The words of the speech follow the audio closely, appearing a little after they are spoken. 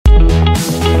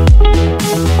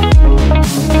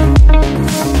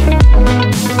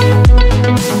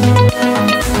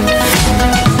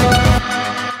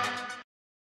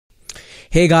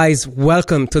Hey guys,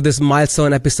 welcome to this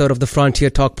milestone episode of the Frontier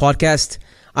Talk podcast.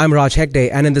 I'm Raj Hegde,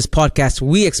 and in this podcast,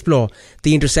 we explore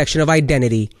the intersection of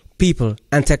identity, people,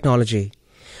 and technology.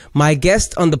 My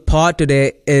guest on the pod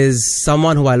today is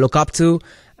someone who I look up to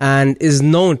and is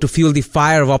known to fuel the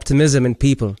fire of optimism in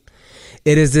people.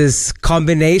 It is this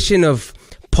combination of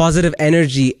positive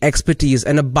energy, expertise,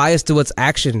 and a bias towards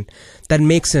action that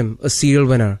makes him a serial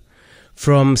winner.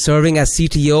 From serving as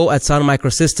CTO at Sun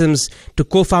Microsystems to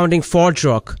co-founding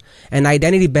ForgeRock, an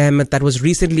identity behemoth that was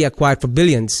recently acquired for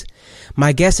billions,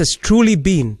 my guest has truly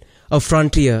been a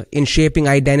frontier in shaping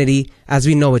identity as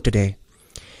we know it today.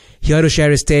 Here to share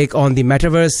his take on the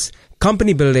metaverse,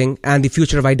 company building, and the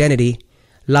future of identity,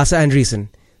 Lasse Andresen,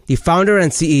 the founder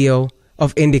and CEO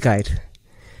of Indicite.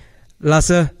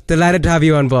 Lasse, delighted to have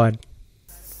you on board.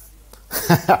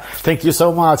 Thank you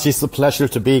so much. It's a pleasure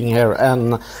to being here,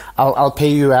 and I'll pay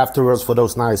you afterwards for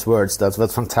those nice words. That's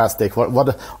fantastic. What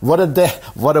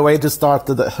a way to start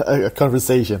the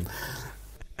conversation.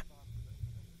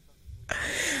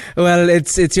 Well,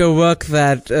 it's your work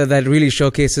that really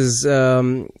showcases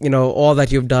all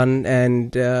that you've done,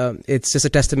 and it's just a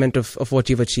testament of what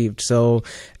you've achieved. So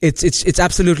it's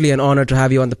absolutely an honor to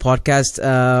have you on the podcast.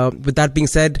 With that being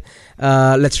said,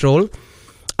 let's roll.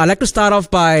 I'd like to start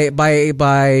off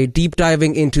by deep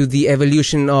diving into the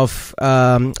evolution of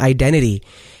identity.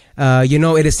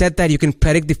 It is said that you can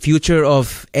predict the future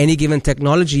of any given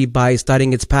technology by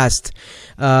studying its past.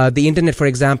 The internet, for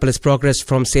example, has progressed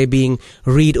from, say, being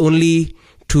read-only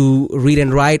to read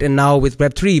and write, and now with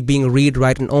Web3 being read,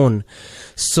 write, and own.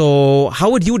 So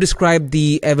how would you describe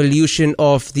the evolution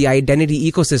of the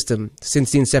identity ecosystem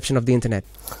since the inception of the internet?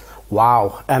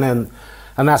 Wow.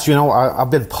 And as you know, I've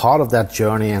been part of that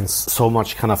journey, and so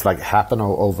much kind of like happened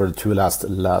over the two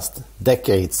last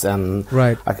decades. And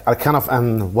right. I kind of,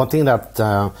 and one thing that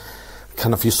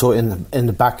kind of you saw in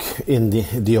the back in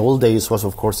the old days was,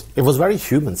 of course, it was very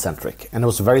human centric, and it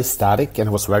was very static, and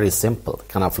it was very simple.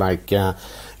 Kind of like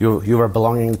you were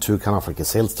belonging to kind of like a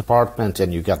sales department,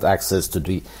 and you got access to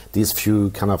these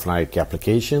few kind of like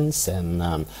applications, and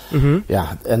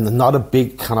and not a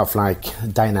big kind of like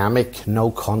dynamic,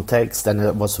 no context, and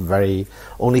it was very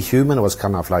only human. It was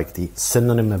kind of like the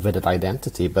synonym with it,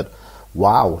 identity. But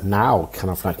wow, now kind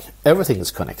of like everything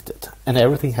is connected, and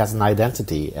everything has an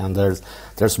identity, and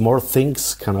there's more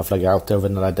things kind of like out there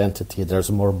with an identity.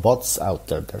 There's more bots out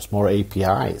there. There's more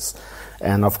APIs,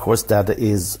 and of course that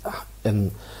is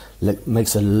and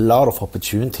makes a lot of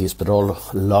opportunities, but a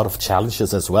lot of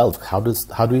challenges as well. How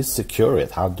do you secure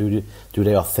it? How do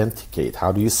they authenticate?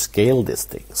 How do you scale this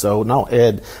thing? So no,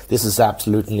 this is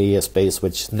absolutely a space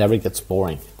which never gets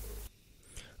boring.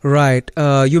 Right.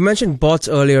 You mentioned bots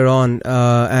earlier on,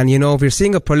 and we're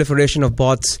seeing a proliferation of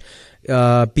bots,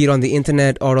 be it on the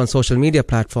internet or on social media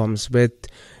platforms, with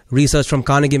research from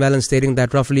Carnegie Mellon stating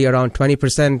that roughly around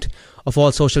 20% of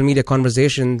all social media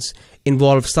conversations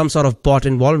involve some sort of bot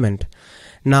involvement.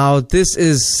 Now, this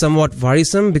is somewhat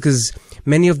worrisome because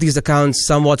many of these accounts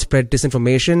somewhat spread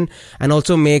disinformation and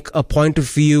also make a point of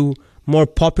view more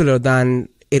popular than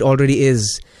it already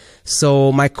is.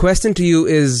 So my question to you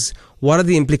is, what are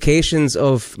the implications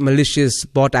of malicious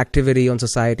bot activity on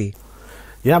society?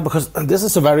 Yeah, because this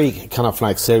is a very kind of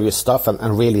like serious stuff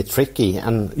and really tricky.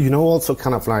 And also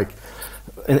kind of like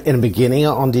in the beginning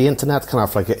on the internet, kind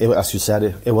of like, as you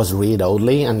said, it was read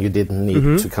only, and you didn't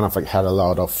need to kind of like had a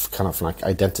lot of kind of like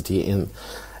identity in.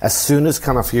 As soon as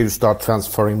kind of you start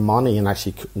transferring money and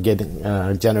actually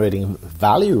generating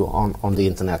value on the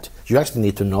internet, you actually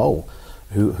need to know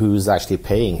who's actually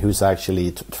paying, who's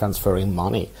actually transferring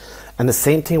money. And the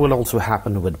same thing will also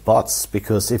happen with bots,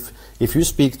 because if you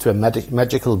speak to a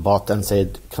magical bot and say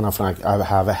kind of like, I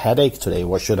have a headache today,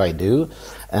 what should I do?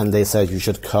 And they say you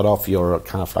should cut off your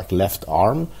kind of like left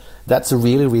arm, that's a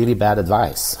really, really bad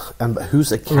advice. And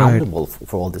who's accountable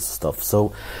for all this stuff?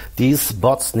 So these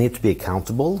bots need to be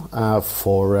accountable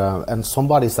and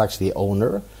somebody is actually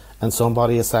owner, and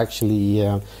somebody has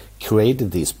actually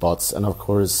created these bots. And of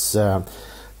course,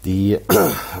 the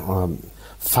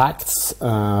facts,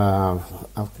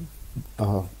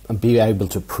 be able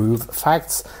to prove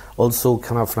facts. Also,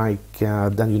 kind of like,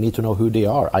 then you need to know who they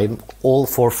are. I'm all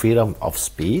for freedom of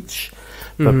speech,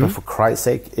 but for Christ's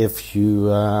sake, if you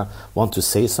want to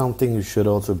say something, you should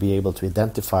also be able to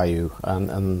identify you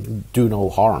and do no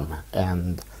harm.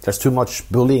 And there's too much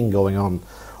bullying going on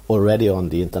already on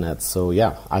the internet. So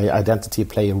yeah, identity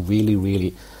play a really,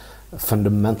 really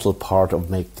fundamental part of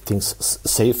make things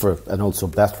safer and also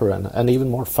better and even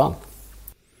more fun.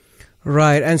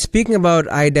 Right. And speaking about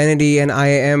identity and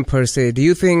IAM per se, do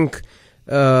you think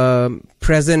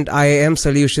present IAM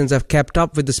solutions have kept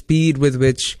up with the speed with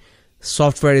which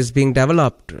software is being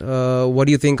developed. What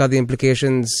do you think are the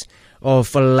implications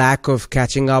of a lack of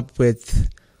catching up with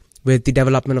the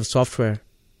development of software?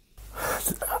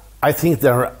 I think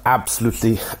there are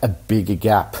absolutely a big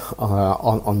gap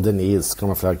on the needs.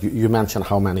 Kind of like you mentioned,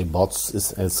 how many bots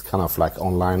is kind of like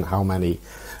online, how many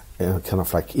kind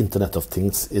of like Internet of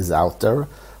Things is out there.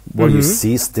 What you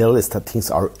see still is that things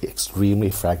are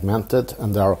extremely fragmented,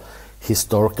 and there are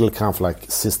historical kind of like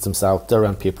systems out there,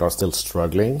 and people are still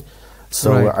struggling.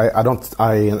 So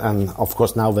and of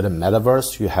course now with the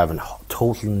metaverse, you have a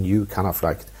total new kind of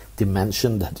like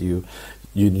dimension that you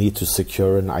need to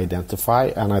secure and identify.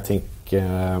 And I think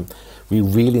we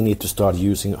really need to start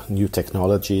using new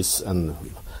technologies and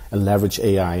leverage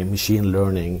AI, machine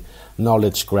learning,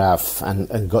 knowledge graph,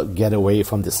 and get away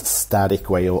from this static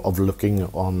way of looking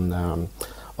on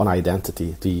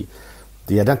identity.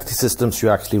 The identity systems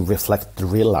should actually reflect the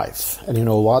real life. And you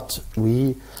know what?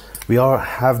 We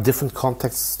have different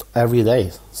contexts every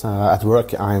day. So at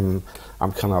work, I'm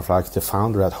kind of like the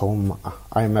founder. At home,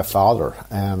 I'm a father,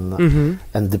 and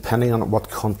depending on what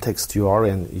context you are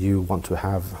in, you want to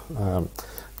have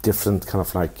different kind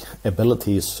of like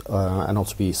abilities and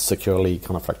also be securely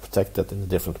kind of like protected in a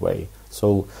different way.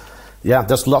 So, yeah,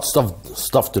 there's lots of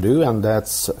stuff to do, and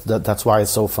that's why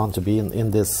it's so fun to be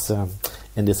in this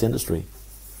industry.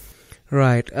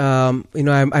 Right.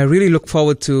 I really look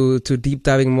forward to deep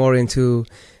diving more into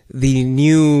the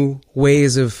new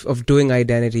ways of doing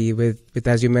identity with,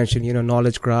 as you mentioned,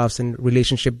 knowledge graphs and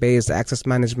relationship-based access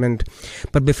management.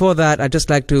 But before that, I'd just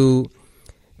like to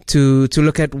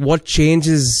look at what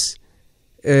changes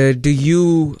do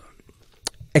you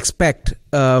expect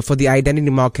for the identity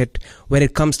market when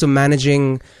it comes to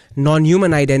managing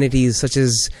non-human identities such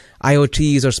as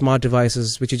IoTs or smart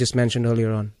devices, which you just mentioned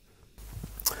earlier on.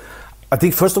 I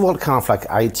think first of all, kind of like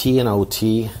IT and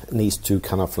OT needs to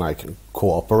kind of like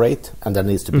cooperate, and there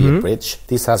needs to be a bridge.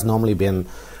 This has normally been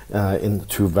in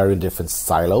two very different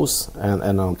silos, and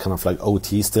kind of like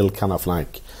OT still kind of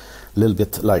like a little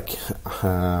bit like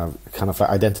kind of like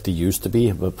identity used to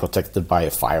be, but protected by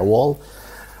a firewall.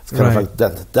 It's kind of like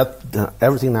that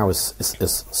everything now is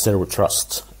zero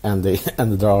trust, and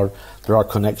there are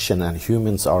connection, and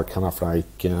humans are kind of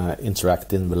like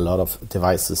interacting with a lot of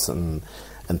devices and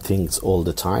things all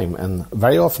the time, and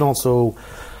very often also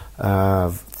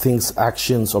things,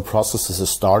 actions or processes are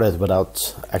started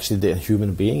without actually the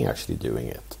human being actually doing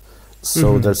it.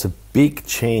 So there's a big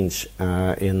change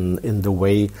in the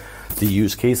way the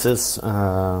use cases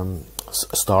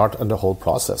start and the whole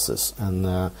processes, and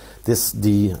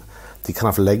the kind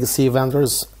of legacy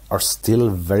vendors are still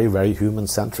very, very human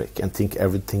centric and think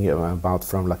everything about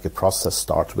from like a process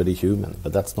start with a human,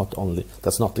 but that's not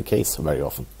the case very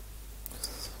often.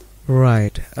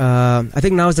 Right. I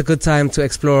think now is a good time to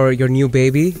explore your new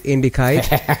baby,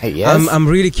 IndyKite. Yes. I'm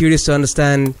really curious to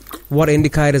understand what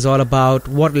IndyKite is all about.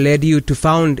 What led you to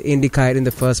found IndyKite in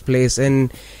the first place,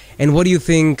 and what do you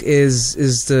think is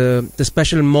the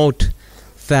special moat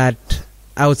that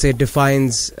I would say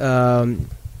defines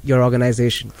your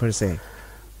organization per se?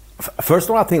 First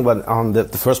of all, I think on the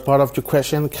first part of your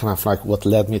question, kind of like what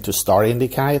led me to start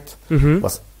IndyKite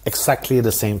was exactly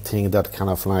the same thing that kind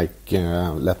of like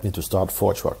led me to start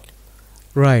ForgeWork.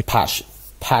 Right.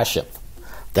 Passion.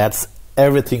 That's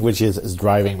everything which is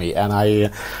driving me. And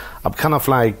I'm kind of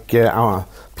like,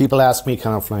 people ask me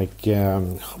kind of like,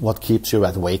 what keeps you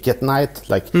awake at night?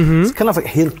 Like, it's kind of like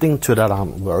hinting to that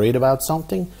I'm worried about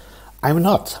something. I'm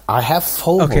not. I have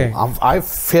FOMO. Okay. I have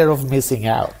fear of missing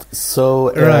out.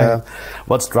 So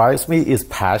what drives me is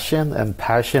passion,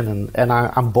 and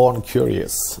I'm born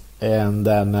curious. And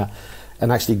then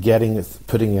and actually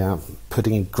putting a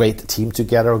great team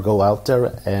together, go out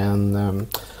there and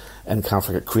kind of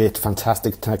like create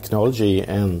fantastic technology.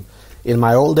 And in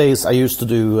my old days, I used to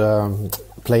do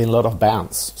play in a lot of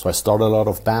bands. So I started a lot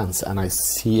of bands, and I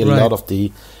see a lot of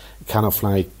the kind of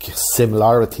like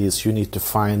similarities. You need to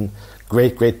find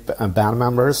great band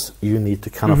members. You need to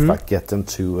kind of like get them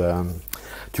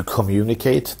to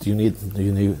communicate. You need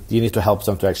to help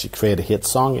them to actually create a hit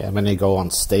song, and when they go on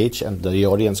stage and the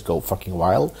audience go fucking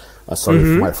wild. Sorry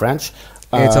for my French.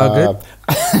 It's all good.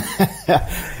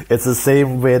 It's the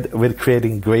same with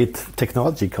creating great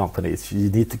technology companies. You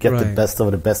need to get the best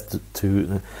of the best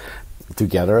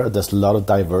together. There's a lot of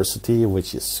diversity,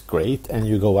 which is great, and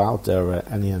you go out there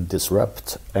and you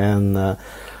disrupt. And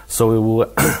so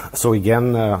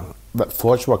again,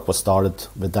 ForgeWork was started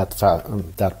with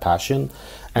that passion,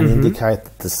 and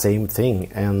IndyKite the same thing.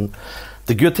 And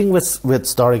the good thing with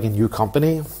starting a new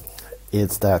company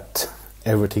is that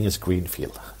everything is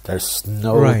greenfield. There's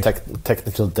no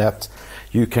technical debt.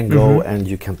 You can go and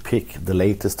you can pick the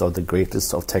latest or the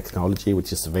greatest of technology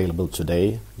which is available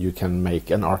today. You can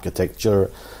make an architecture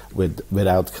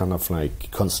without kind of like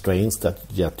constraints that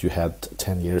you had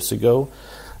 10 years ago.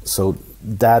 So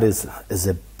that is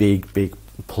a big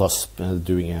plus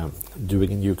doing a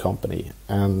new company.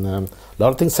 And a lot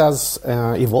of things has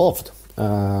evolved,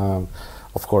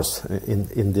 of course,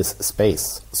 in this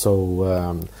space.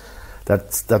 So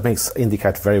that makes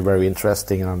Indicite very, very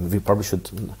interesting, and we probably should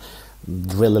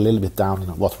drill a little bit down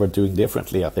on what we're doing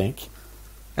differently, I think.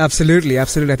 Absolutely. I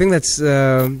think that's,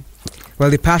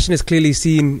 the passion is clearly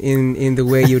seen in the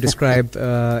way you describe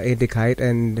Indicite,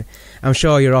 and I'm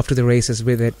sure you're off to the races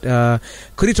with it.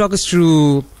 Could you talk us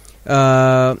through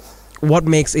what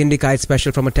makes Indicite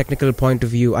special from a technical point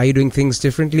of view? Are you doing things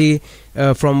differently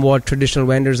from what traditional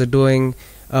vendors are doing?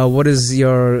 What is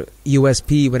your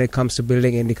USP when it comes to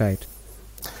building Indicite?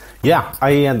 Yeah,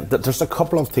 there's a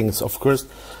couple of things, of course.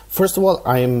 First of all,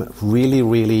 I'm really,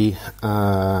 really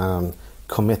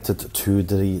committed to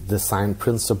the design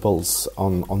principles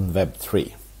on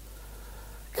Web3.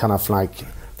 Kind of like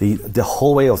the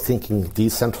whole way of thinking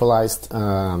decentralized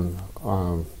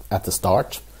at the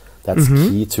start. That's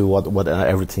key to what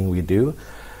everything we do.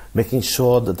 Making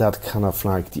sure that kind of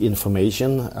like the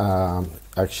information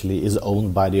actually is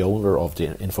owned by the owner of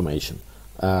the information,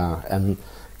 and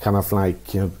kind of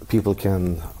like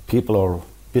people or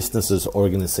businesses,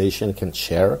 organization can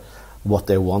share what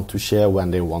they want to share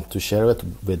when they want to share it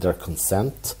with their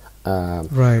consent.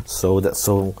 So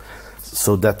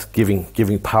that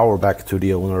giving power back to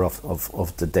the owner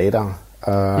of the data.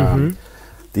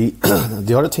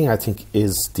 The other thing I think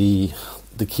is the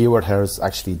keyword here is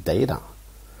actually data,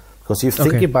 because you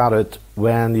think about it,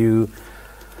 when you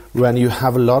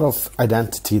have a lot of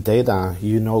identity data,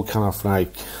 kind of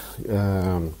like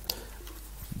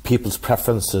people's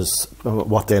preferences,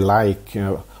 what they like,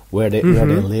 where they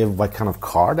live, what kind of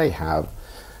car they have.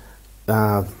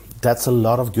 That's a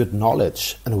lot of good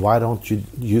knowledge, and why don't you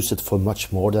use it for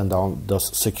much more than does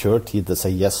security that say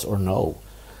yes or no?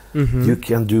 You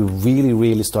can do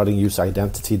really starting use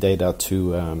identity data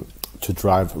to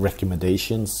drive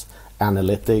recommendations,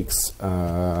 analytics,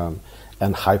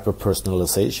 and hyper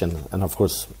personalization. And of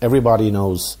course, everybody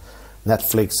knows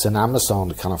Netflix and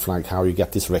Amazon, kind of like how you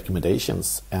get these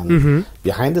recommendations. And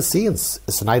behind the scenes,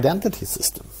 it's an identity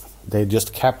system. They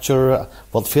just capture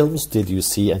what films did you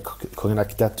see and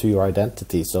connect that to your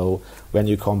identity. So when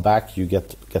you come back, you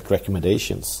get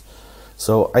recommendations.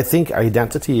 So I think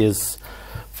identity is,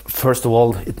 first of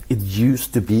all, it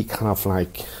used to be kind of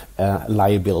like a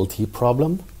liability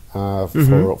problem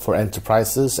for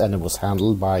enterprises, and it was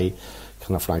handled by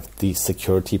kind of like the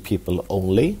security people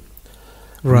only.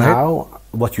 Now,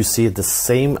 what you see, the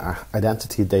same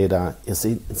identity data is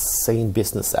an insane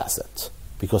business asset,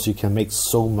 because you can make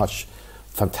so much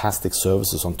fantastic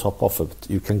services on top of it.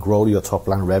 You can grow your top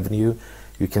line revenue,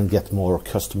 you can get more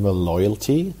customer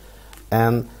loyalty,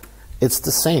 and it's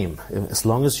the same. As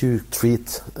long as you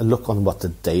look on what the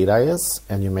data is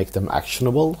and you make them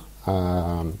actionable,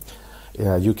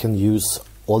 you can use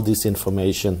all these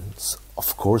information,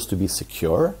 of course, to be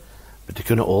secure, but you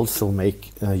can also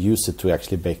use it to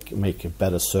actually make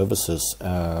better services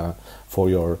for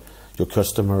your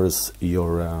customers,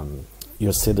 your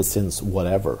citizens,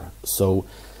 whatever. So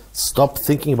stop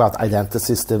thinking about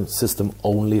identity system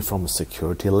only from a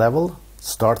security level.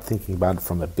 Start thinking about it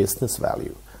from a business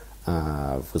value.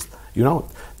 Because,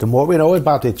 the more we know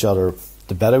about each other,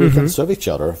 the better we can serve each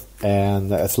other.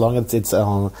 And as long as it's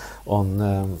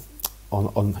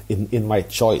in my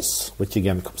choice, which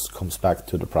again comes back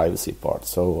to the privacy part.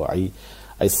 So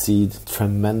I see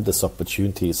tremendous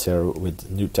opportunities here with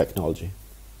new technology.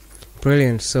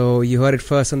 Brilliant. So you heard it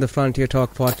first on the Frontier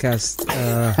Talk podcast.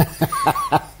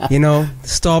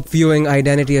 Stop viewing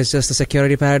identity as just a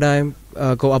security paradigm.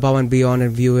 Go above and beyond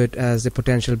and view it as a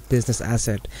potential business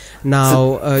asset.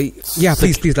 Now,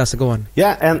 please, Lasse, go on.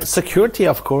 Yeah, and security,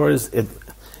 of course,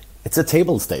 it's a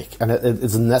table stake, and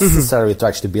it's necessary to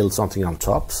actually build something on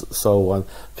top. So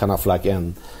kind of like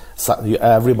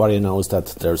everybody knows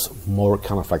that there's more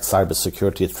kind of like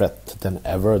cybersecurity threat than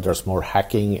ever. There's more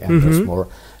hacking and there's more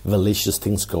malicious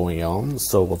things going on.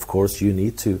 So of course you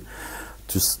need to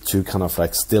kind of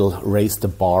like still raise the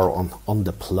bar on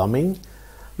the plumbing,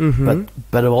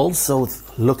 but also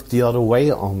look the other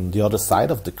way on the other side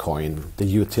of the coin, the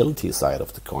utility side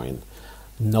of the coin.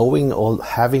 Having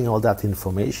all that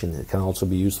information, it can also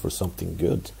be used for something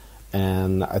good.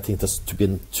 And I think there's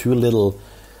been too little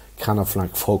kind of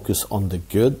like focus on the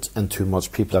good, and too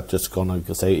much people are just gonna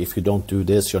say, if you don't do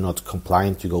this, you're not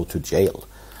compliant, you go to jail.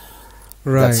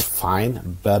 That's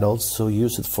fine, but also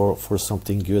use it for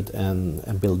something good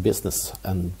and build business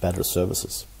and better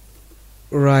services.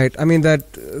 Right. I mean,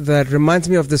 that reminds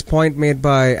me of this point made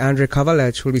by Andrej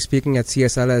Kavalec, who will be speaking at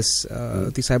CSLS,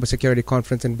 the cybersecurity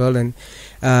conference in Berlin.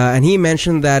 And he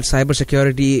mentioned that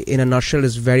cybersecurity, in a nutshell,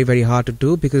 is very, very hard to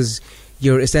do because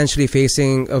you're essentially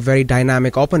facing a very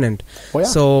dynamic opponent. Oh, yeah.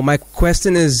 So my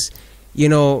question is,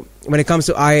 when it comes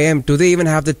to IAM, do they even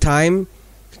have the time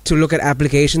to look at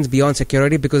applications beyond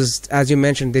security? Because, as you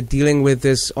mentioned, they're dealing with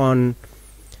this on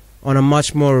a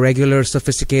much more regular,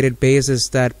 sophisticated basis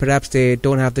that perhaps they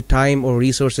don't have the time or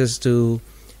resources to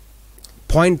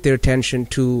point their attention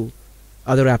to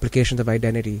other applications of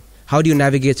identity. How do you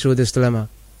navigate through this dilemma?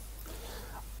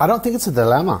 I don't think it's a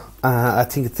dilemma. I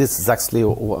think this is actually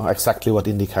exactly what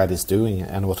Indicad is doing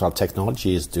and what our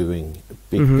technology is doing.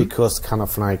 Because kind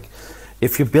of like,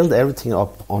 if you build everything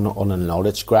up on a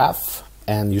knowledge graph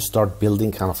and you start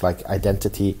building kind of like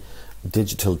identity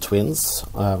digital twins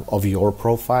of your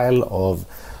profile, of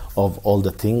all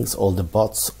the things, all the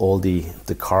bots, all the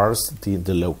cars,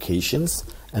 the locations,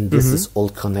 and this is all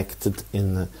connected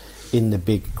in the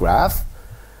big graph.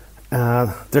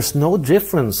 There's no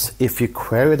difference if you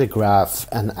query the graph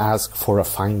and ask for a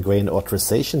fine-grained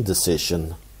authorization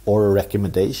decision or a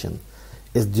recommendation.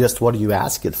 It's just what you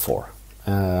ask it for.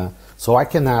 So I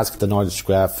can ask the knowledge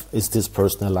graph, is this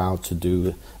person allowed to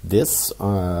do this?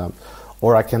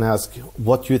 Or I can ask,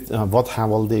 what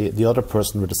have all the other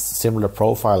person with a similar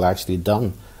profile actually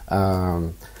done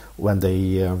when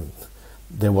they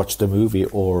watch the movie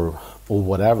or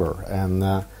whatever. And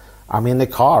I'm in the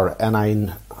car and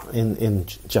I'm in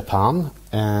Japan,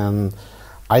 and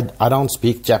I don't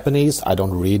speak Japanese, I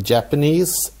don't read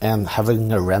Japanese, and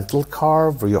having a rental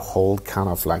car where your whole kind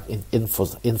of like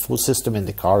info system in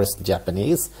the car is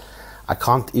Japanese, I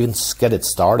can't even get it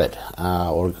started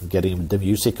or getting the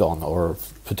music on or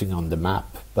putting on the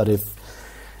map. But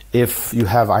if you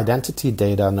have identity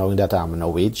data knowing that I'm a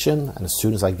Norwegian, and as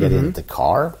soon as I get in the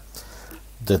car,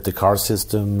 the car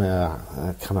system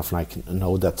kind of like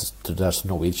know that there's a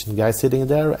Norwegian guy sitting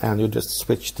there, and you just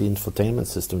switch the infotainment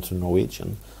system to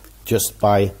Norwegian. Just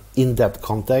by in-depth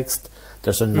context,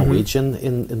 there's a Norwegian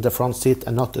in the front seat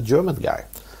and not a German guy.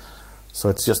 So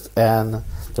it's just, and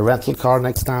the rental car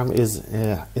next time is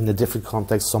in a different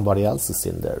context, somebody else is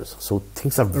in there. So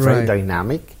things are very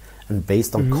dynamic, and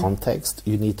based on context,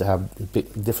 you need to have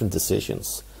different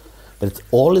decisions. But it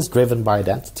all is driven by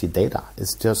identity data.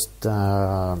 It's just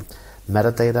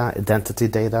metadata, identity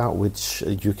data, which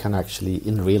you can actually,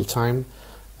 in real time,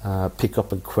 pick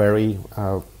up and query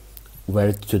where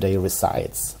it today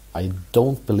resides. I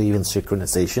don't believe in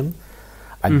synchronization.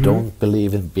 I don't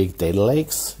believe in big data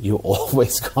lakes. You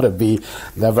always gotta be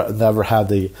never had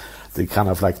the kind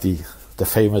of like the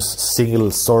famous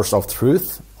single source of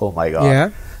truth. Oh my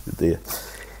God!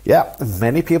 Yeah,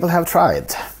 many people have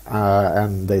tried,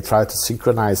 and they try to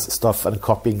synchronize stuff and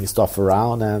copying stuff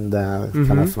around, and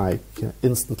kind of like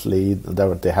instantly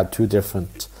they had two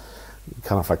different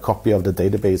kind of like copy of the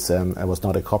database, and it was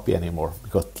not a copy anymore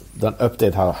because the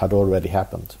update had already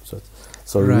happened.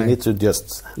 So we need to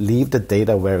just leave the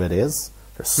data where it is.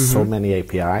 There's so many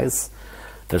APIs.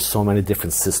 There's so many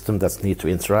different systems that need to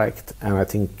interact. And I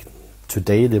think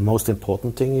today the most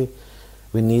important thing,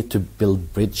 we need to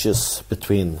build bridges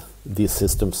between these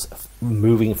systems,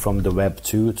 moving from the Web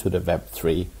 2 to the Web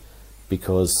 3,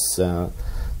 because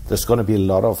there's going to be a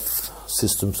lot of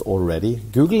systems already.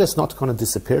 Google is not going to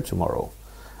disappear tomorrow,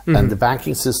 and the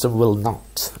banking system will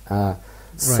not.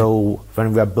 So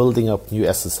when we are building up new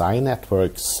SSI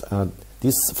networks,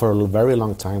 these for a very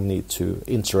long time need to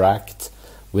interact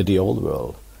with the old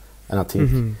world. And I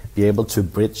think be able to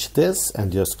bridge this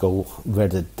and just go where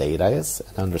the data is,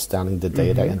 and understanding the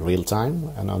data in real time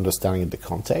and understanding the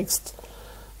context,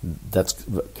 that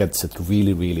gets it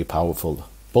really, really powerful,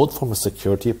 both from a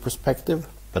security perspective,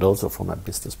 but also from a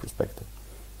business perspective.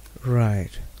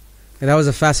 Right. And that was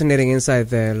a fascinating insight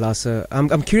there, Lasse.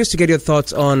 I'm curious to get your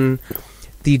thoughts on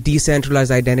the decentralized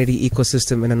identity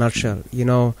ecosystem in a nutshell.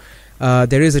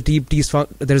 There is a deep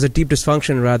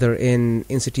dysfunction rather in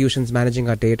institutions managing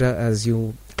our data, as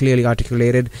you clearly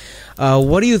articulated.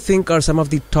 What do you think are some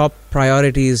of the top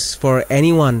priorities for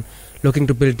anyone looking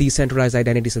to build decentralized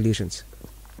identity solutions?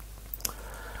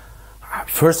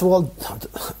 First of all,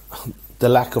 the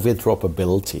lack of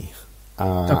interoperability,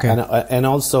 and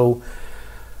also,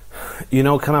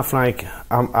 kind of like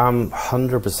I'm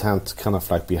 100% kind of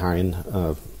like behind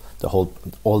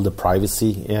all the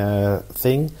privacy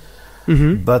thing.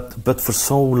 But for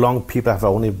so long, people have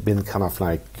only been kind of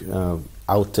like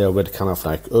out there with kind of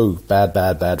like, oh, bad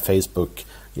Facebook.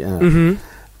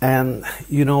 And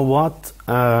you know what?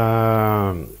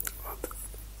 I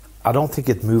don't think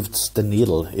it moves the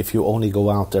needle if you only go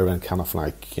out there and kind of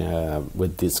like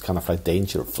with this kind of like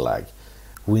danger flag.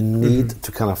 We need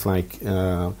to kind of like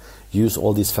use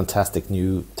all this fantastic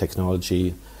new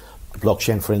technology,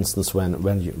 blockchain, for instance,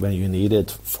 when you need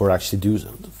it for actually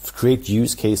create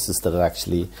use cases that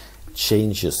actually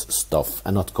changes stuff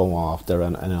and not go out there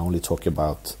and only talk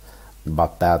about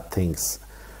bad things.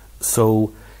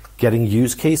 So getting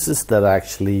use cases that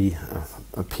actually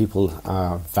people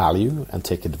value and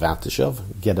take advantage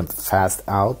of, get them fast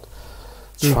out.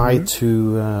 Try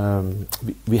to,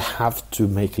 we have to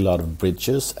make a lot of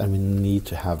bridges, and we need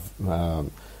to have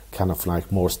kind of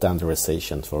like more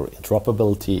standardization for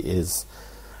interoperability is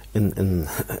in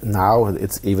now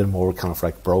it's even more kind of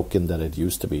like broken than it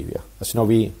used to be. Yeah. As you know,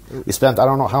 we spent, I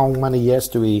don't know how many years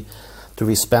do we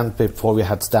spend before we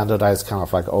had standardized kind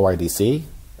of like OIDC,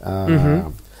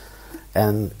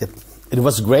 and it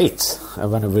was great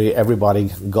when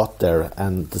everybody got there,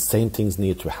 and the same things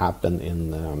need to happen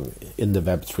in the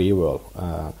Web3 world.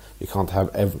 You can't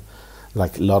have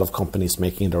like a lot of companies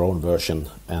making their own version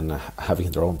and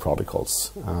having their own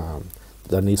protocols.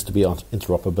 There needs to be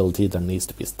interoperability, there needs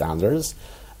to be standards,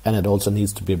 and it also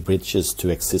needs to be bridges to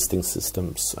existing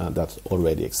systems that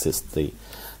already exist.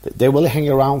 They will hang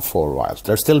around for a while.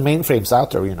 There's still mainframes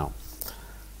out there, you know.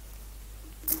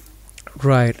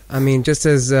 Right. I mean, just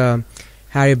as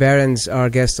Harry Behrens, our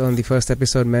guest on the first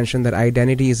episode, mentioned that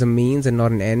identity is a means and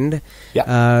not an end.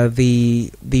 Yeah.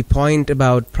 The point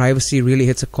about privacy really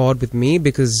hits a chord with me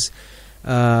because,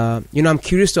 I'm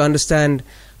curious to understand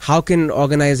how can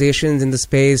organizations in the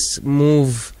space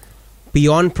move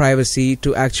beyond privacy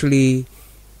to actually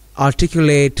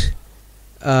articulate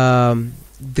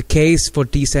the case for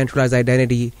decentralized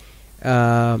identity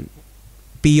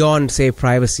beyond, say,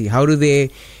 privacy. How do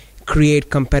they create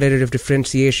competitive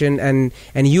differentiation? And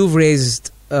you've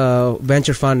raised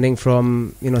venture funding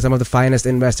from some of the finest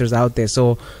investors out there.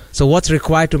 So what's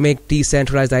required to make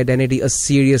decentralized identity a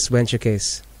serious venture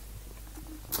case?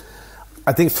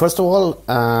 I think first of all,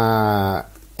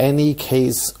 any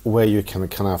case where you can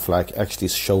kind of like actually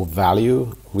show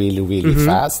value really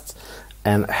fast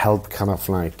and help kind of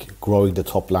like growing the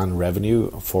top line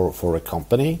revenue for a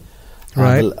company.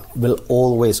 Right. Will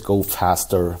always go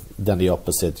faster than the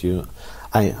opposite.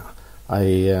 I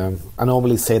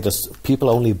normally say this: people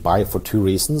only buy for two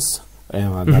reasons.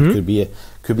 That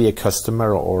could be a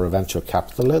customer or a venture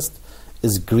capitalist.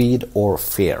 Is greed or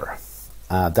fear.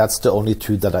 That's the only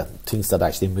two things that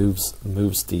actually moves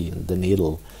the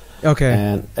needle.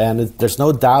 Okay. And there's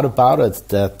no doubt about it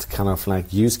that kind of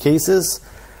like use cases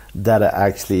that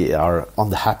actually are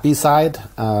on the happy side,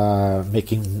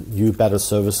 making you better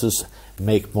services,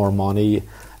 make more money,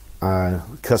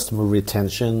 customer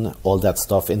retention, all that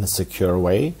stuff in a secure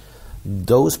way.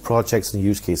 Those projects and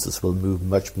use cases will move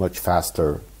much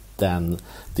faster than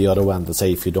the other one that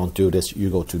say if you don't do this, you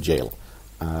go to jail.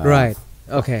 Right.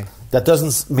 Okay. That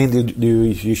doesn't mean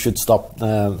you should stop.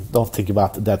 Don't think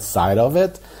about that side of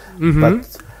it,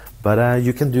 but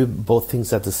you can do both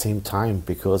things at the same time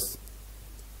because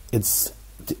it's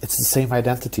the same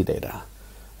identity data,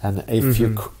 and if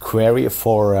you query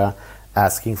for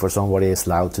asking for somebody is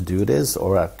allowed to do this,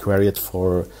 or query it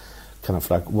for kind of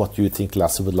like what do you think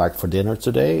Lasse would like for dinner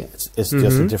today, it's just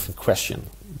a different question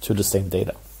to the same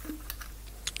data.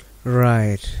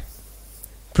 Right.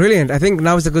 Brilliant. I think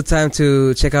now is a good time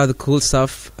to check out the cool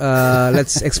stuff.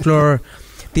 Let's explore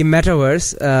the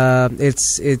metaverse.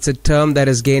 It's a term that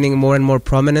is gaining more and more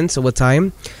prominence over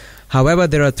time. However,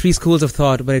 there are three schools of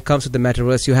thought when it comes to the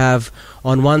metaverse. You have,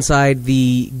 on one side,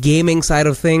 the gaming side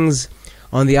of things.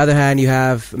 On the other hand, you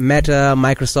have Meta,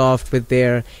 Microsoft with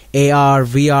their AR,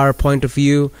 VR point of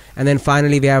view. And then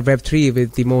finally, we have Web3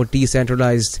 with the more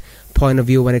decentralized point of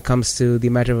view when it comes to the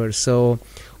metaverse. So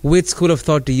which school of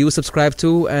thought do you subscribe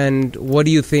to, and what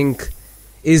do you think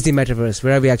is the metaverse?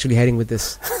 Where are we actually heading with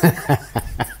this?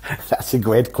 That's a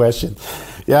great question.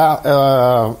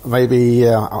 Yeah, maybe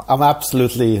I'm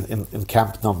absolutely in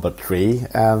camp number 3,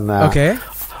 and okay.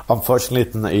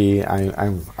 Unfortunately,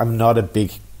 I'm not a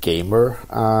big gamer,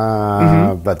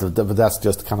 but that's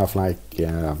just kind of like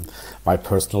my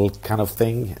personal kind of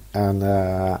thing, and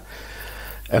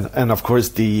of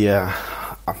course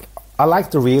I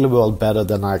like the real world better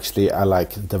than actually I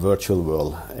like the virtual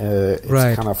world. It's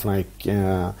right. kind of like,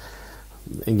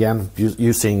 again,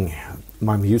 using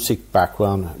my music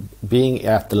background, being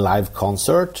at the live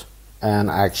concert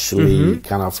and actually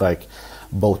kind of like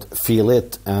both feel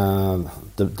it,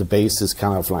 the bass is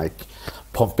kind of like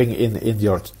pumping in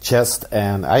your chest,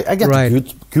 and I get right.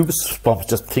 goosebumps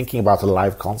just thinking about the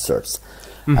live concerts.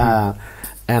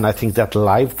 And I think that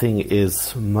live thing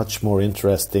is much more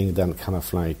interesting than kind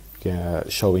of like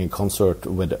showing a concert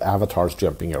with avatars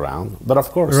jumping around. But of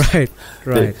course, right.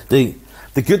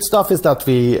 The good stuff is that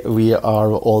we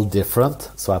are all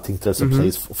different. So I think there's a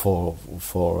place for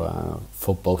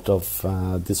both of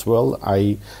this world.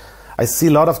 I see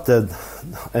a lot of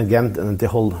the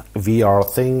whole VR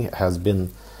thing has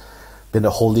been a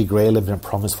holy grail and been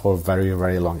promised for a very,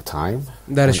 very long time.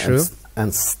 That is true.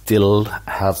 And still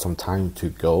have some time to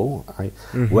go.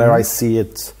 Where I see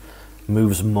it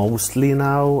moves mostly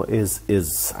now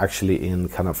is actually in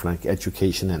kind of like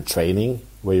education and training,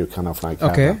 where you kind of like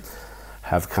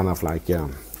have kind of like a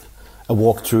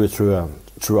walk through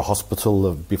a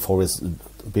hospital before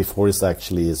it's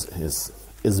actually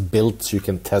is built. So you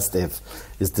can test if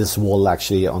is this wall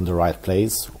actually on the right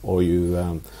place, or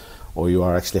you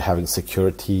are actually having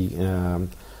security kind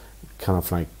of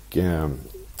like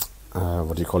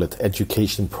what do you call it,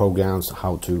 education programs,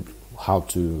 how to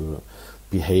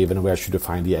behave and where should you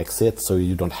find the exit, so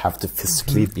you don't have to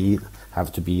physically be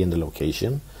in the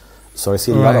location. So I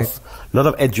see a lot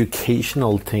of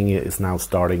educational thing is now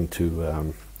starting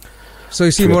to. So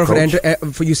you see more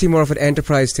of an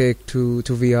enterprise take to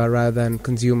VR rather than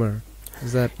consumer.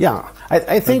 Is that? Yeah,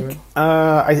 I think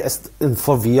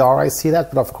for VR I see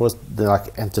that, but of course the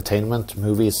like entertainment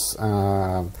movies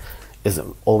is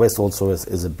always also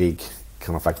is a big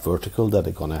kind of like vertical that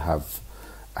they're gonna have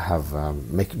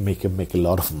make a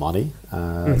lot of money.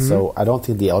 So I don't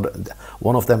think the other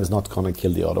one of them is not gonna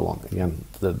kill the other one. Again,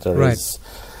 there is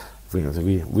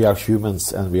we are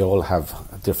humans and we all have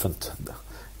different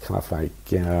kind of like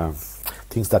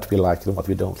things that we like and what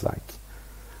we don't like.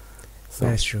 So.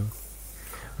 That's true.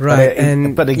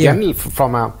 Right, but again,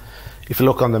 if you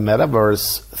look on the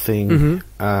metaverse thing,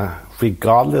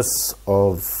 regardless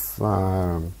of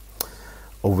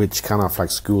which kind of like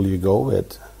school you go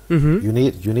with, you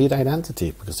need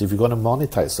identity, because if you're going to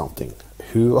monetize something,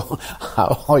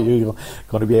 how are you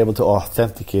going to be able to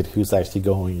authenticate who's actually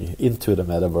going into the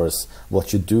metaverse,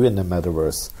 what you do in the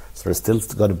metaverse? So there's still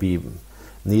going to be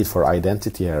need for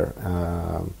identity here,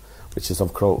 which is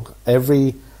of course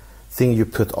everything you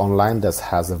put online that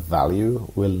has a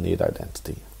value will need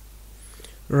identity.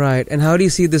 Right, and how do you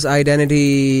see this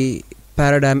identity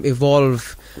paradigm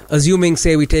evolve? Assuming,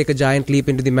 say, we take a giant leap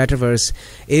into the metaverse,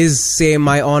 is, say,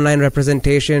 my online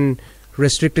representation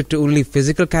restricted to only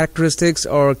physical characteristics,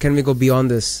 or can we go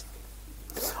beyond this?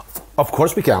 Of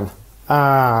course we can.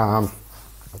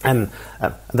 And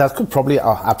that could probably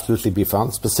absolutely be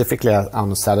fun, specifically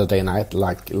on a Saturday night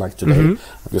like today. I'm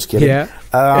just kidding. Yeah.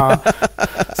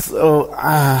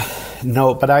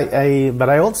 No, but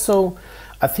I also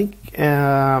think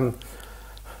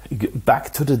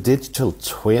back to the digital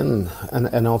twin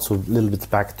and also a little bit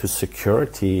back to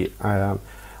security.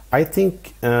 I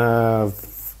think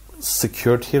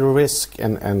security risk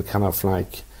and kind of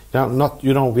like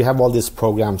we have all these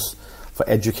programs for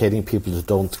educating people to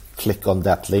don't click on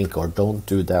that link or don't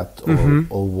do that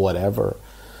or whatever.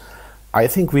 I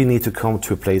think we need to come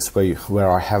to a place where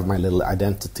I have my little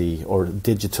identity or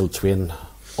digital twin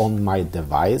on my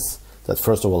device that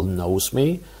first of all knows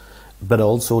me, but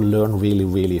also learn really,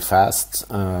 really fast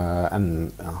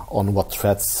and on what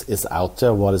threats is out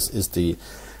there, what is the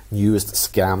newest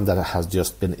scam that has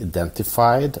just been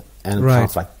identified, and kind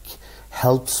of like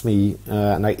helps me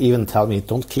and I even tell me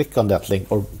don't click on that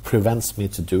link or prevents me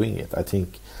to doing it. I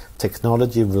think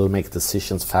technology will make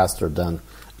decisions faster than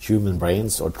human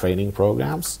brains or training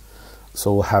programs.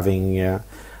 So having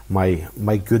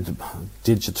my good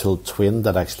digital twin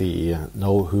that actually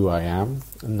know who I am,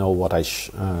 know what I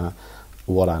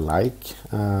like,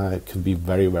 could be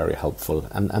very, very helpful.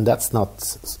 And that's not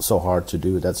so hard to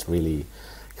do. That's really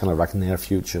kind of like near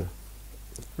future.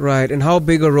 Right. And how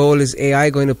big a role is AI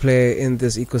going to play in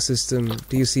this ecosystem?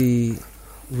 Do you see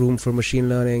room for machine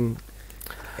learning,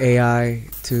 AI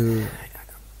to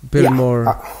build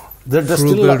more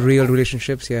build real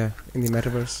relationships in the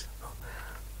metaverse?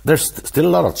 There's still a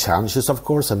lot of challenges, of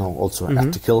course, and also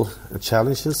ethical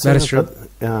challenges. That is true.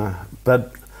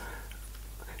 But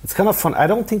it's kind of fun. I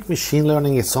don't think machine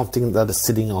learning is something that is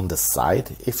sitting on the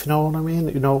side, if you know what I mean.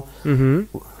 You know,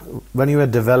 when you are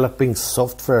developing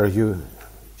software, you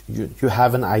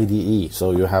have an IDE,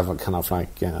 so you have a kind of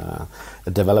like a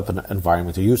development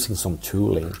environment. You're using some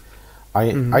tooling.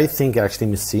 I think actually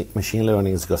machine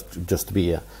learning is just to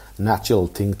be a natural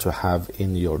thing to have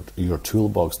in your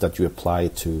toolbox that you apply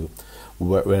to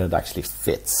where it actually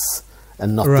fits,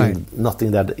 and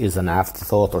nothing that is an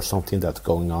afterthought or something that's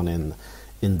going on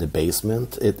in the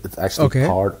basement. It's actually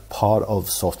part of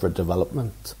software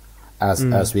development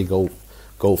as we go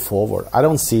forward. I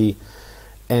don't see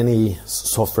any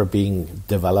software being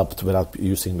developed without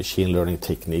using machine learning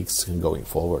techniques going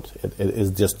forward. It is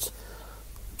just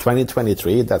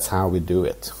 2023. That's how we do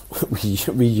it.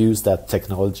 we use that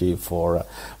technology for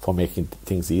making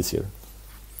things easier.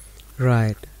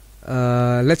 Right.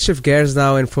 Let's shift gears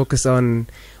now and focus on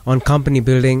company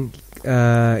building.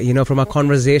 From our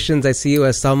conversations, I see you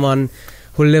as someone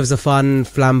who lives a fun,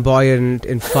 flamboyant,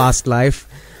 and fast life.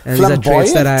 And these are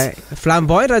traits that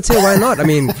flamboyant, I'd say, why not? I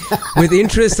mean, with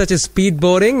interests such as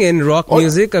speedboating and rock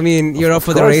music, I mean, you're up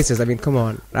for the races. I mean, come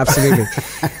on. Absolutely.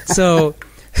 So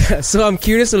I'm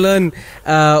curious to learn,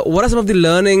 what are some of the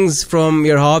learnings from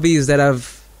your hobbies that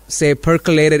have, say,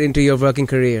 percolated into your working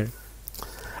career?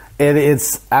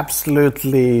 It's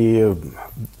absolutely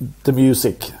the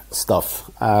music stuff.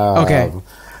 Okay.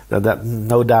 That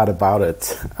no doubt about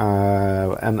it.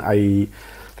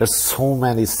 There's so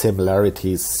many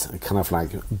similarities, kind of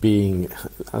like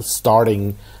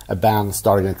starting a band,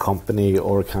 starting a company,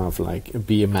 or kind of like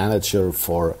be a manager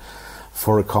for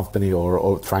a company,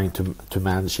 or trying to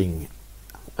managing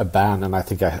a band. And I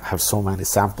think I have so many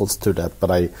samples to that.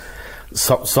 But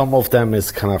some of them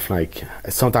is kind of like,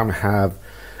 sometimes I have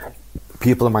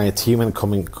people in my team and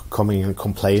coming and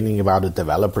complaining about a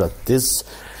developer that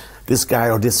this guy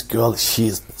or this girl,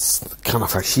 she's kind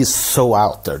of like, she's so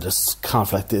out there. Just kind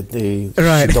of like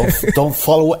right. She don't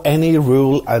follow any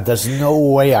rule. There's no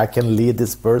way I can lead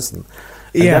this person.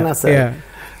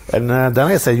 And then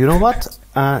I said, you know what?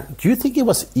 Do you think it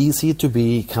was easy to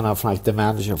be kind of like the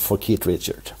manager for Keith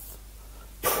Richards?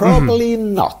 Probably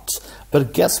not.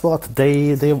 But guess what?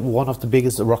 They're one of the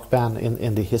biggest rock band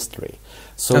in the history.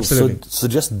 So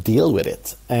just deal with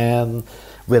it. And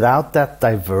without that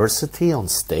diversity on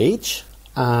stage,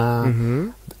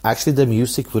 actually the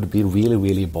music would be really,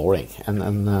 really boring.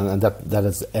 And that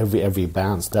is every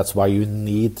band. So that's why you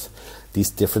need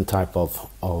these different type of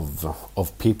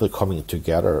people coming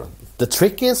together. The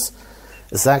trick is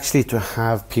actually to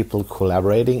have people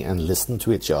collaborating and listen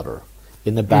to each other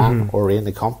in a band or in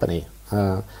a company.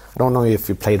 I don't know if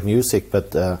you played music,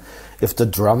 but if the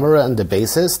drummer and the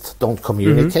bassist don't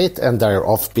communicate and they're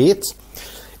offbeat,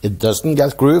 it doesn't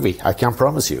get groovy, I can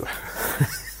promise you.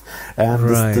 And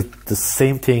the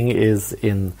same thing is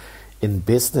in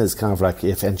business, kind of like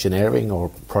if engineering or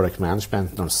product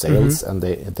management or sales and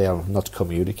they are not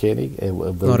communicating, it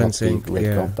will not be a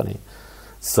great company.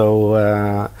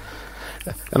 So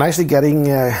and actually getting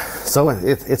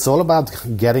it's all about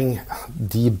getting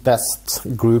the best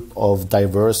group of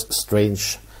diverse,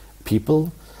 strange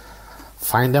people,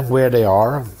 find them where they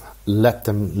are, let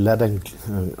them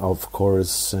of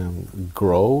course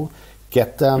grow,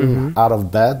 get them out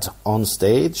of bed on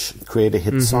stage, create a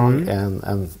hit song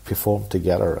and perform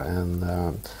together, and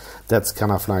that's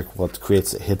kind of like what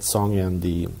creates a hit song, and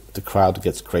the crowd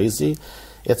gets crazy.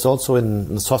 It's also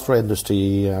in the software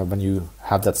industry, when you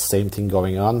have that same thing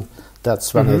going on,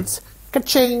 that's when it's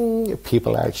ka-ching,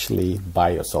 people actually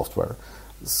buy your software.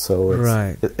 So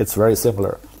it's very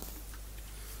similar.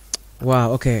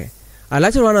 Wow, okay. I'd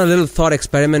like to run a little thought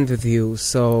experiment with you.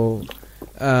 So,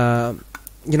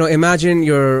 imagine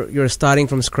you're starting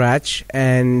from scratch,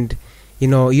 and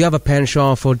you have a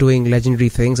penchant for doing legendary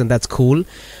things, and that's cool.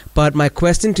 But my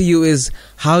question to you is,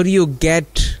 how do you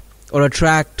get or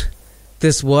attract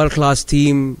this world-class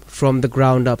team from the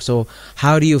ground up? So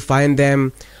how do you find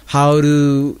them? How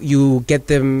do you get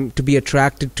them to be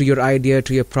attracted to your idea,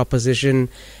 to your proposition?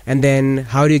 And then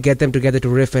how do you get them together to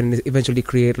riff and eventually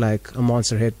create like a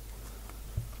monster hit?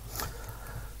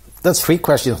 That's 3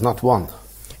 questions, not 1.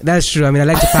 That's true. I mean, I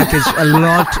like to package a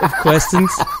lot of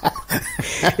questions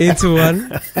into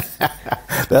one.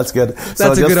 That's good.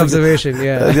 That's a good observation.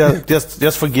 Yeah.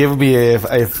 Just forgive me if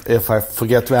I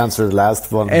forget to answer the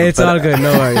last one. It's all good.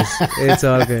 No worries. It's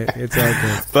all good. It's all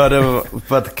good.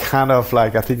 But kind of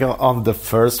like, I think on the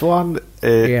first one,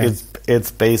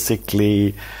 it's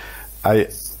basically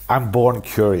I'm born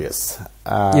curious.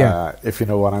 If you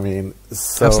know what I mean.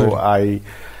 So absolutely.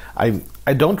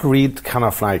 I don't read kind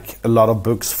of like a lot of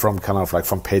books from kind of like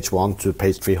from page 1 to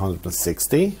page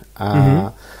 360.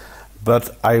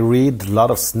 But I read a lot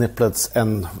of snippets,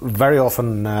 and very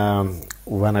often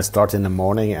when I start in the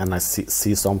morning and I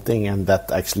see something, and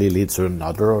that actually leads to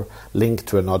another link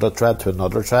to another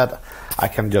thread, I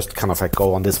can just kind of like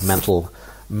go on this mental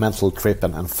trip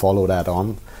and follow that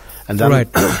on, and then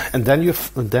and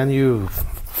then you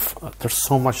there's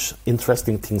so much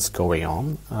interesting things going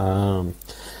on.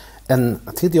 And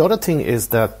I think the other thing is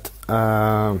that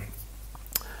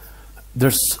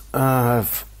there's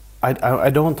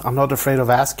I'm not afraid of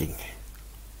asking.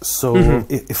 So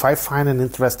if I find an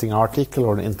interesting article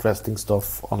or an interesting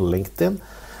stuff on LinkedIn,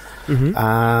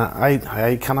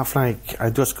 I kind of like, I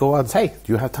just go out and say,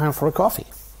 do you have time for a coffee?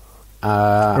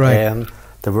 Right. And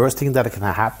the worst thing that can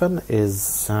happen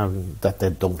is that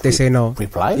they say no.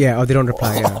 reply. Yeah, or they don't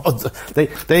reply. Yeah.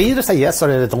 They either say yes or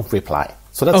they don't reply.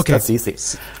 So that's easy.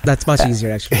 That's much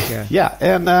easier, actually. Yeah.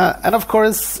 Yeah, and of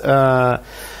course,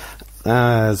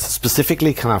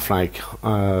 specifically, kind of like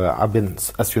I've been,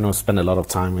 as you know, spend a lot of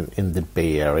time in the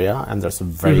Bay Area, and there's a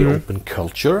very open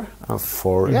culture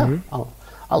for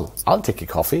I'll take a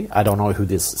coffee. I don't know who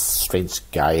this strange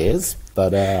guy is,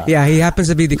 but yeah, he happens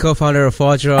to be the co-founder of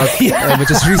ForgeRock,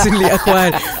 which is recently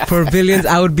acquired for billions.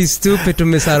 I would be stupid to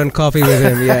miss out on coffee with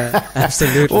him. Yeah,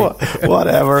 absolutely.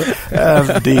 Whatever.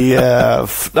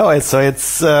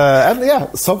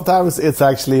 Sometimes it's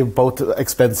actually both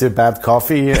expensive bad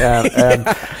coffee and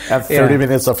 30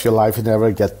 minutes of your life you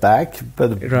never get back.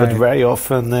 But very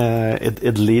often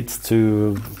it leads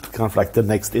to kind of like the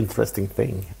next interesting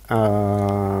thing.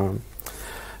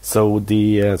 That's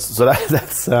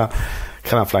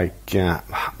kind of like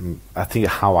I think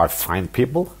how I find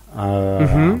people,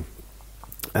 and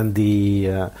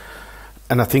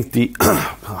I think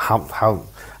how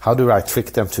do I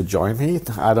trick them to join me?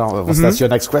 I don't know. Was that your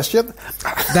next question?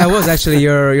 That was actually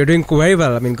you're doing very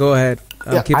well. I mean, go ahead.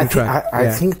 I'm keeping track.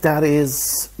 I think that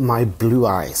is my blue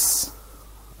eyes.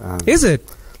 Is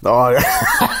it? No,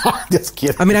 just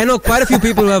kidding. I mean, I know quite a few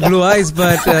people who have blue eyes,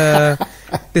 but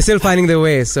they're still finding their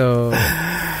way. So,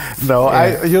 no,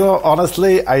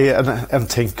 honestly, and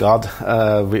thank God,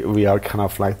 we are kind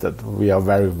of like that. We are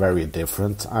very, very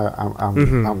different.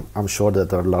 I'm sure that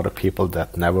there are a lot of people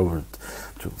that never would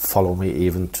to follow me,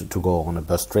 even to go on a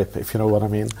bus trip, if you know what I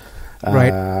mean.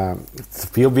 Right.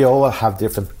 We all have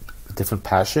different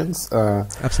passions.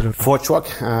 Absolutely. ForgeRock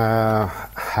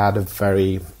had a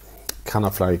very kind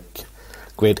of like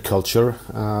great culture,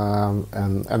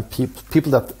 and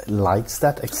people that likes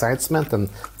that excitement and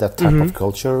that type of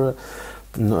culture,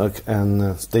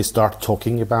 and they start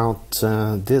talking about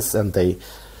this, and they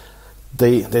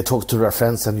talk to their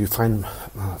friends, and you find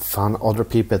other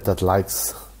people that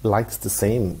likes the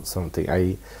same something.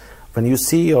 When you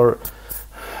see your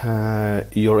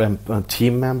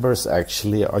team members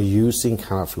actually are using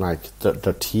kind of like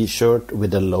the T-shirt with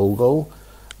the logo.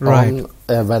 Right.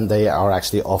 When they are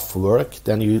actually off work,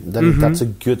 then that's a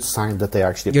good sign that they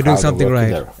actually you're doing something right.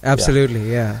 There.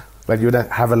 Absolutely, yeah. When you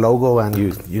have a logo and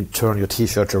you turn your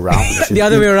T-shirt around, the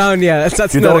other way around, yeah.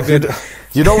 That's not good.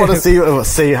 You don't want to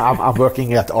say I'm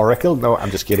working at Oracle. No, I'm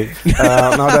just kidding.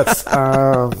 No,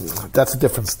 that's a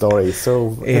different story.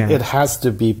 So it has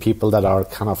to be people that are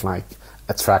kind of like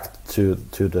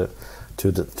attracted to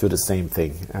the same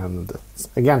thing. And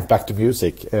again, back to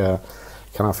music.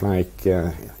 Kind of like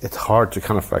it's hard to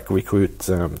kind of like recruit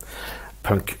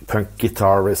punk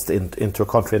guitarist into a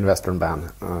country and western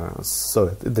band. So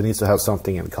they need to have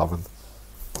something in common.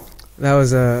 That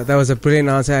was a brilliant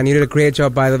answer, and you did a great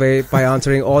job, by the way, by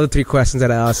answering all the 3 questions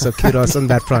that I asked. So kudos on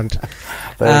that front.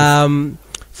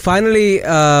 Finally,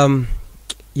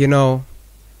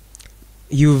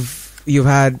 you've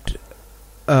had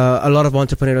a lot of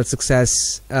entrepreneurial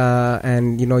success,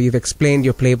 and you've explained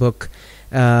your playbook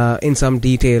in some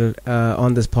detail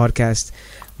on this podcast.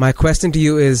 My question to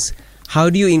you is, how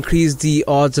do you increase the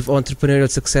odds of entrepreneurial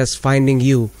success finding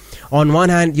you? On one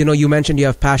hand, you mentioned you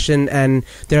have passion and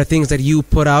there are things that you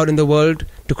put out in the world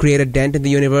to create a dent in the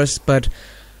universe, but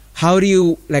how do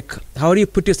you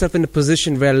put yourself in a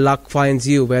position where luck finds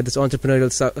you, where this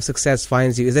entrepreneurial success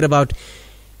finds you? Is it about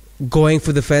going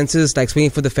for the fences, like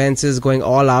swinging for the fences, going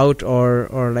all out,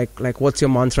 or like what's your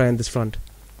mantra in this front?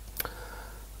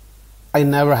 I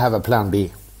never have a plan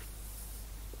B.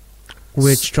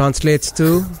 Which translates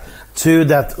to? To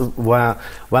that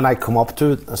when I come up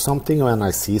to something, when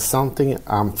I see something,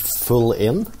 I'm full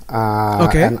in.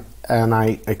 Okay. And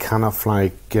I kind of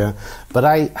like, but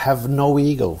I have no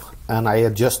ego, and I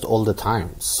adjust all the time.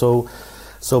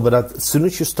 But as soon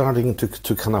as you're starting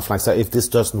to kind of like say, if this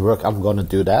doesn't work, I'm going to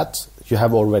do that, you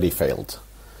have already failed.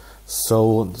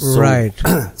 So right.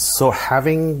 So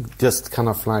having just kind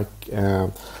of like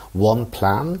one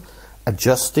plan,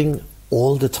 adjusting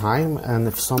all the time, and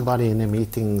if somebody in the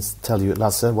meetings tell you,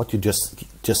 Lasse, what you just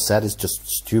said is just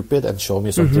stupid, and show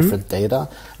me some different data,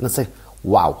 and I say,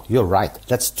 wow, you're right,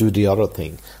 let's do the other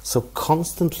thing. So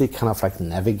constantly kind of like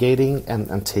navigating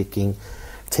and taking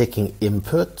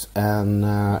input, and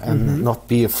not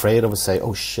be afraid of say,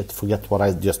 oh shit, forget what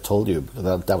I just told you,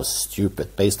 because that was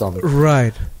stupid, based on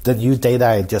the new data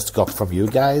I just got from you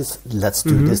guys. Let's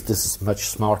do this is much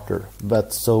smarter.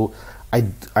 But so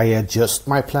I adjust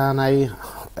my plan A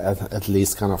at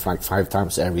least kind of like 5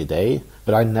 times every day,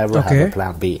 but I never have a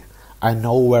plan B. I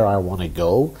know where I want to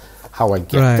go, How I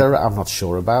get there, I'm not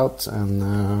sure about. And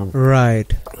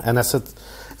and I said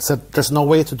there's no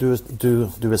way to do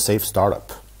a safe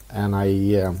startup. And I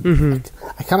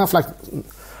kind of like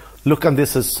look on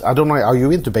this as, I don't know, are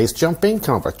you into base jumping,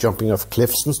 kind of like jumping off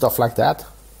cliffs and stuff like that?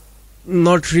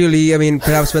 Not really. I mean,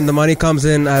 perhaps when the money comes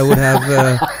in, I would have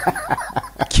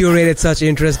curated such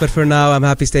interest, but for now, I'm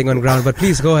happy staying on ground. But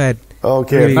please go ahead.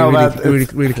 Okay,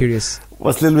 really curious.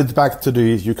 Was a little bit back to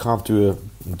you can't do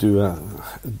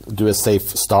a safe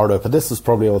startup, but this is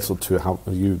probably also to how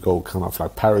you go kind of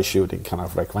like parachuting, kind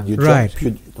of like when you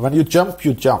jump,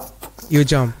 you jump. You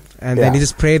jump, and then you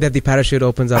just pray that the parachute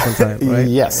opens up on time, right?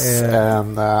 Yes.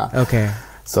 And okay.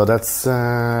 So that's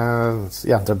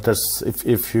there's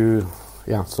if you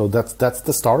so that's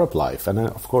the startup life, and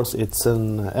of course it's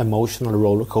an emotional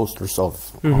roller coasters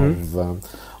of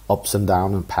ups and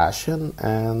downs and passion,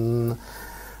 and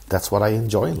that's what I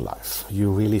enjoy in life.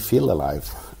 You really feel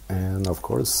alive, and of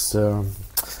course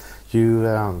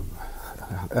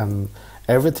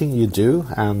everything you do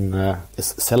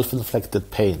is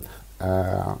self-inflicted pain.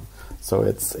 So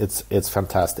it's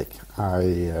fantastic.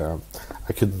 I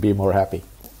couldn't be more happy.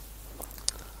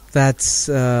 That's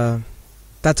a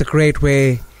great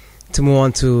way to move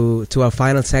on to our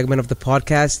final segment of the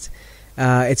podcast.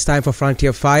 It's time for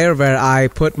Frontier Fire, where I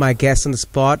put my guests on the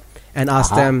spot and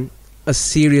ask them a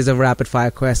series of rapid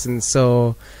fire questions.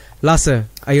 So, Lasse,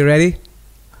 are you ready?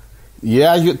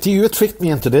 Yeah, you tricked me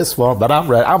into this one, but I'm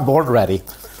ready. I'm born ready.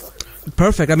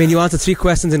 Perfect. I mean, you answered 3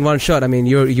 questions in one shot. I mean,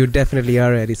 you definitely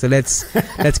are ready. So let's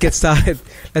get started.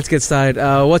 Let's get started.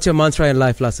 What's your mantra in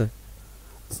life, Lasse?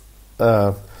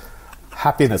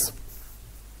 Happiness.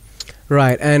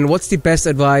 Right. And what's the best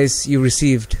advice you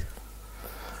received?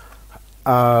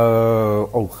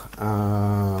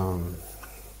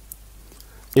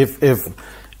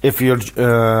 If you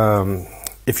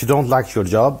don't like your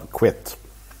job, quit.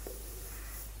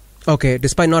 Okay.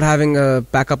 Despite not having a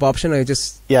backup option, or you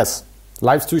just... Yes.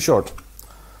 Life's too short.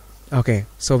 Okay.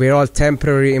 So we're all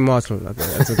temporary immortal. Okay,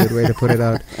 that's a good way to put it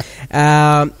out.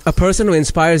 A person who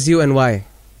inspires you and why?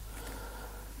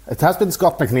 It has been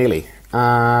Scott McNealy,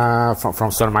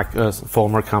 from Sun Microsystems,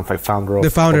 former founder of... The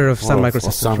founder of Sun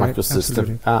Microsystems, Sun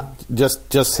Microsystems.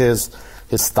 Just his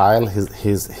style,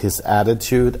 his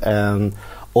attitude, and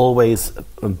always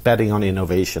betting on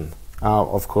innovation.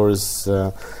 Of course,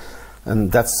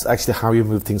 and that's actually how you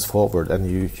move things forward. And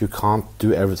you can't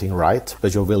do everything right,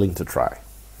 but you're willing to try.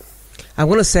 I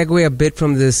want to segue a bit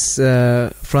from this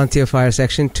Frontier Fire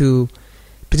section to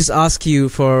just ask you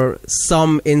for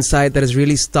some insight that has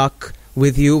really stuck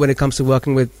with you when it comes to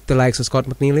working with the likes of Scott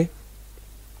McNealy.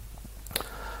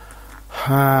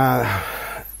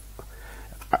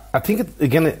 I think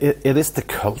it is the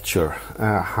culture,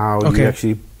 how you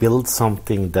actually build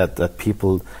something that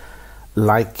people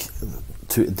like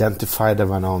to identify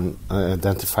them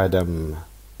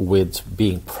with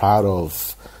being proud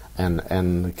of,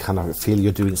 and kind of feel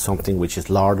you're doing something which is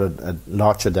larger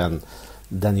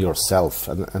than yourself,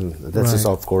 and this is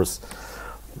of course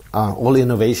all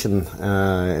innovation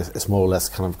is more or less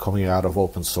kind of coming out of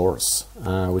open source,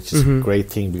 which is a great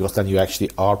thing, because then you actually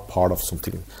are part of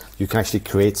something. You can actually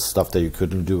create stuff that you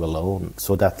couldn't do alone.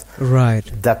 So that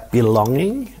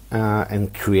belonging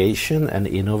and creation and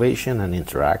innovation and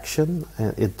interaction,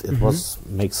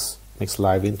 makes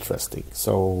life interesting.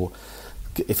 So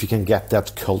if you can get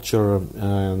that culture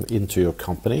into your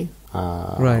company,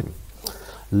 a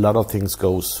lot of things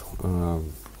goes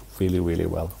really, really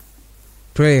well.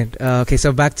 Brilliant. Okay,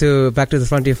 so back to the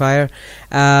Frontier Fire.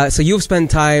 So you've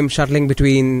spent time shuttling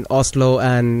between Oslo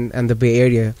and the Bay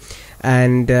Area,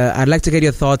 and I'd like to get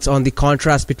your thoughts on the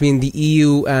contrast between the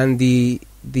EU and the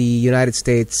United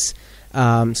States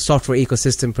software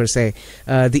ecosystem per se.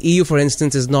 The EU, for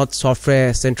instance, is not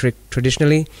software centric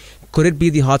traditionally. Could it be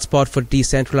the hotspot for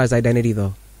decentralized identity,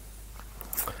 though?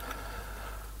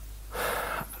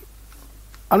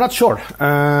 I'm not sure.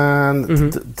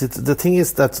 And the thing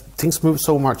is that things move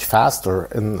so much faster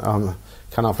in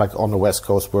kind of like on the West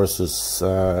Coast versus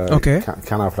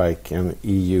kind of like in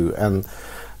EU. And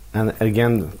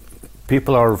again,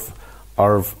 people are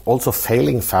also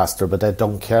failing faster, but they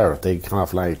don't care. They kind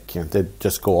of like they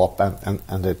just go up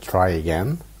and they try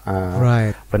again.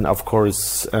 But of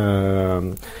course,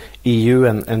 EU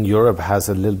and Europe has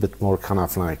a little bit more kind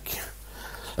of like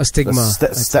a stigma,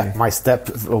 step by step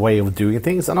way of doing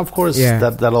things, and of course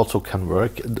that also can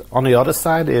work. On the other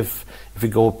side, if we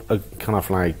go kind of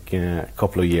like a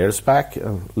couple of years back,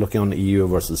 looking on EU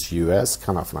versus US,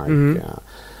 kind of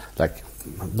like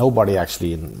nobody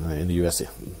actually in the US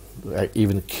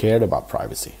even cared about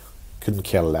privacy, couldn't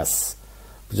care less.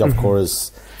 But of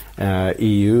course,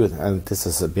 EU, and this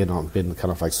has been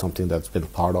kind of like something that's been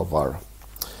part of our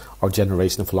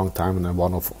generation for a long time, and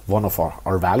one of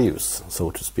our values,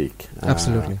 so to speak.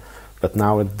 Absolutely. But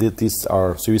now these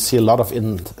are, so you see a lot of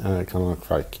kind of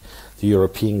like the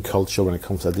European culture when it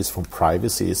comes to this from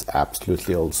privacy is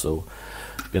absolutely also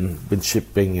been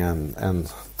shipping, and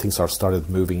things are started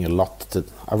moving a lot.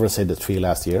 I would say the 3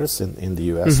 last years in the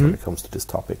US when it comes to this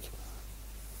topic.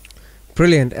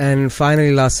 Brilliant. And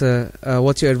finally, Lasse,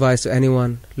 what's your advice to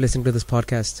anyone listening to this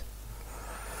podcast?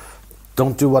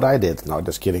 Don't do what I did. No,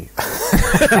 just kidding.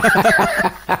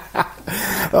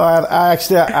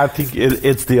 I think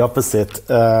it's the opposite.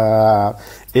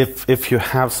 If you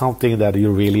have something that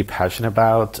you're really passionate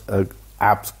about,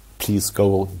 please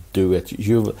go do it.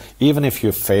 Even if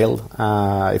you fail,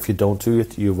 if you don't do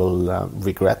it, you will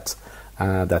regret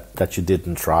that you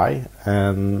didn't try.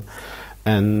 And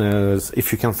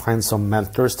if you can find some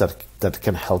mentors that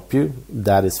can help you,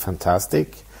 that is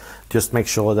fantastic. Just make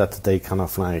sure that they kind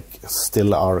of like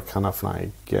still are kind of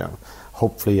like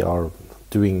hopefully are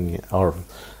doing or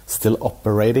still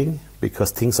operating,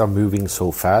 because things are moving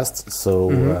so fast.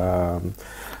 So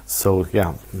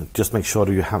just make sure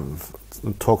that you have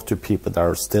talk to people that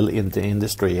are still in the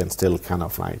industry and still kind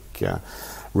of like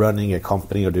running a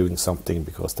company or doing something,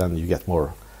 because then you get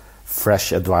more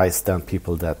fresh advice than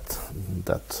people that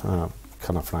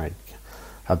kind of like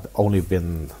have only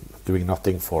been doing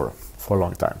nothing for a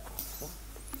long time.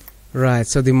 Right.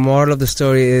 So the moral of the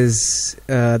story is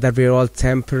that we're all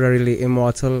temporarily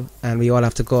immortal, and we all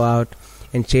have to go out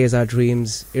and chase our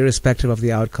dreams irrespective of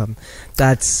the outcome.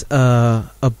 That's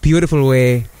a beautiful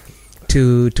way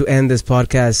to end this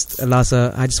podcast. Lasse,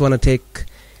 I just want to take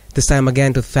this time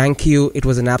again to thank you. It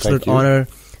was an absolute honor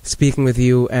speaking with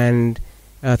you, and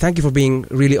thank you for being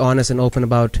really honest and open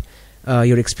about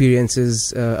your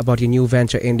experiences, about your new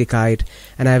venture, Indicite.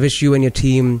 And I wish you and your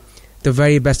team the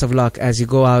very best of luck as you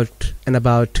go out and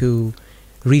about to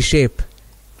reshape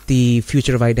the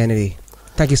future of identity.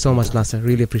 Thank you so much, Lasse.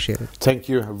 Really appreciate it. Thank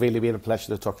you. Really been a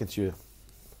pleasure talking to you.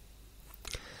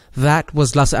 That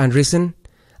was Lasse Andresen.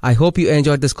 I hope you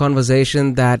enjoyed this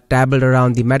conversation that dabbled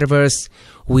around the metaverse.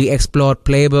 We explored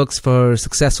playbooks for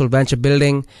successful venture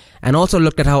building and also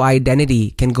looked at how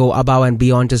identity can go above and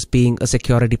beyond just being a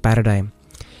security paradigm.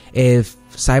 If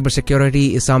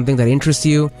cybersecurity is something that interests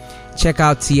you, check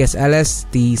out CSLS,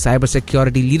 the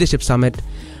Cybersecurity Leadership Summit,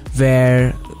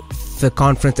 where the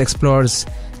conference explores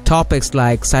topics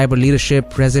like cyber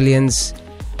leadership, resilience,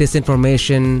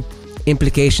 disinformation,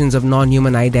 implications of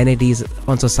non-human identities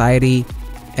on society,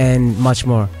 and much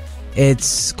more.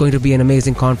 It's going to be an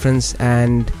amazing conference,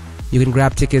 and you can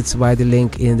grab tickets via the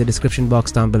link in the description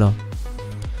box down below.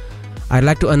 I'd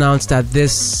like to announce that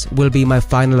this will be my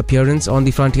final appearance on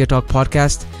the Frontier Talk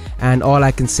podcast, and all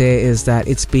I can say is that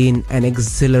it's been an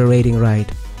exhilarating ride.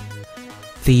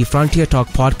 The Frontier Talk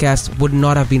podcast would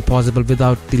not have been possible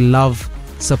without the love,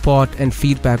 support, and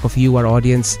feedback of you, our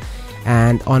audience.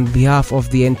 And on behalf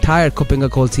of the entire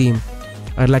KuppingerCole team,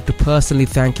 I'd like to personally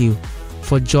thank you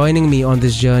for joining me on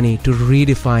this journey to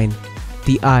redefine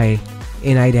the I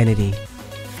in identity.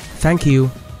 Thank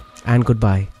you, and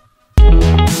goodbye.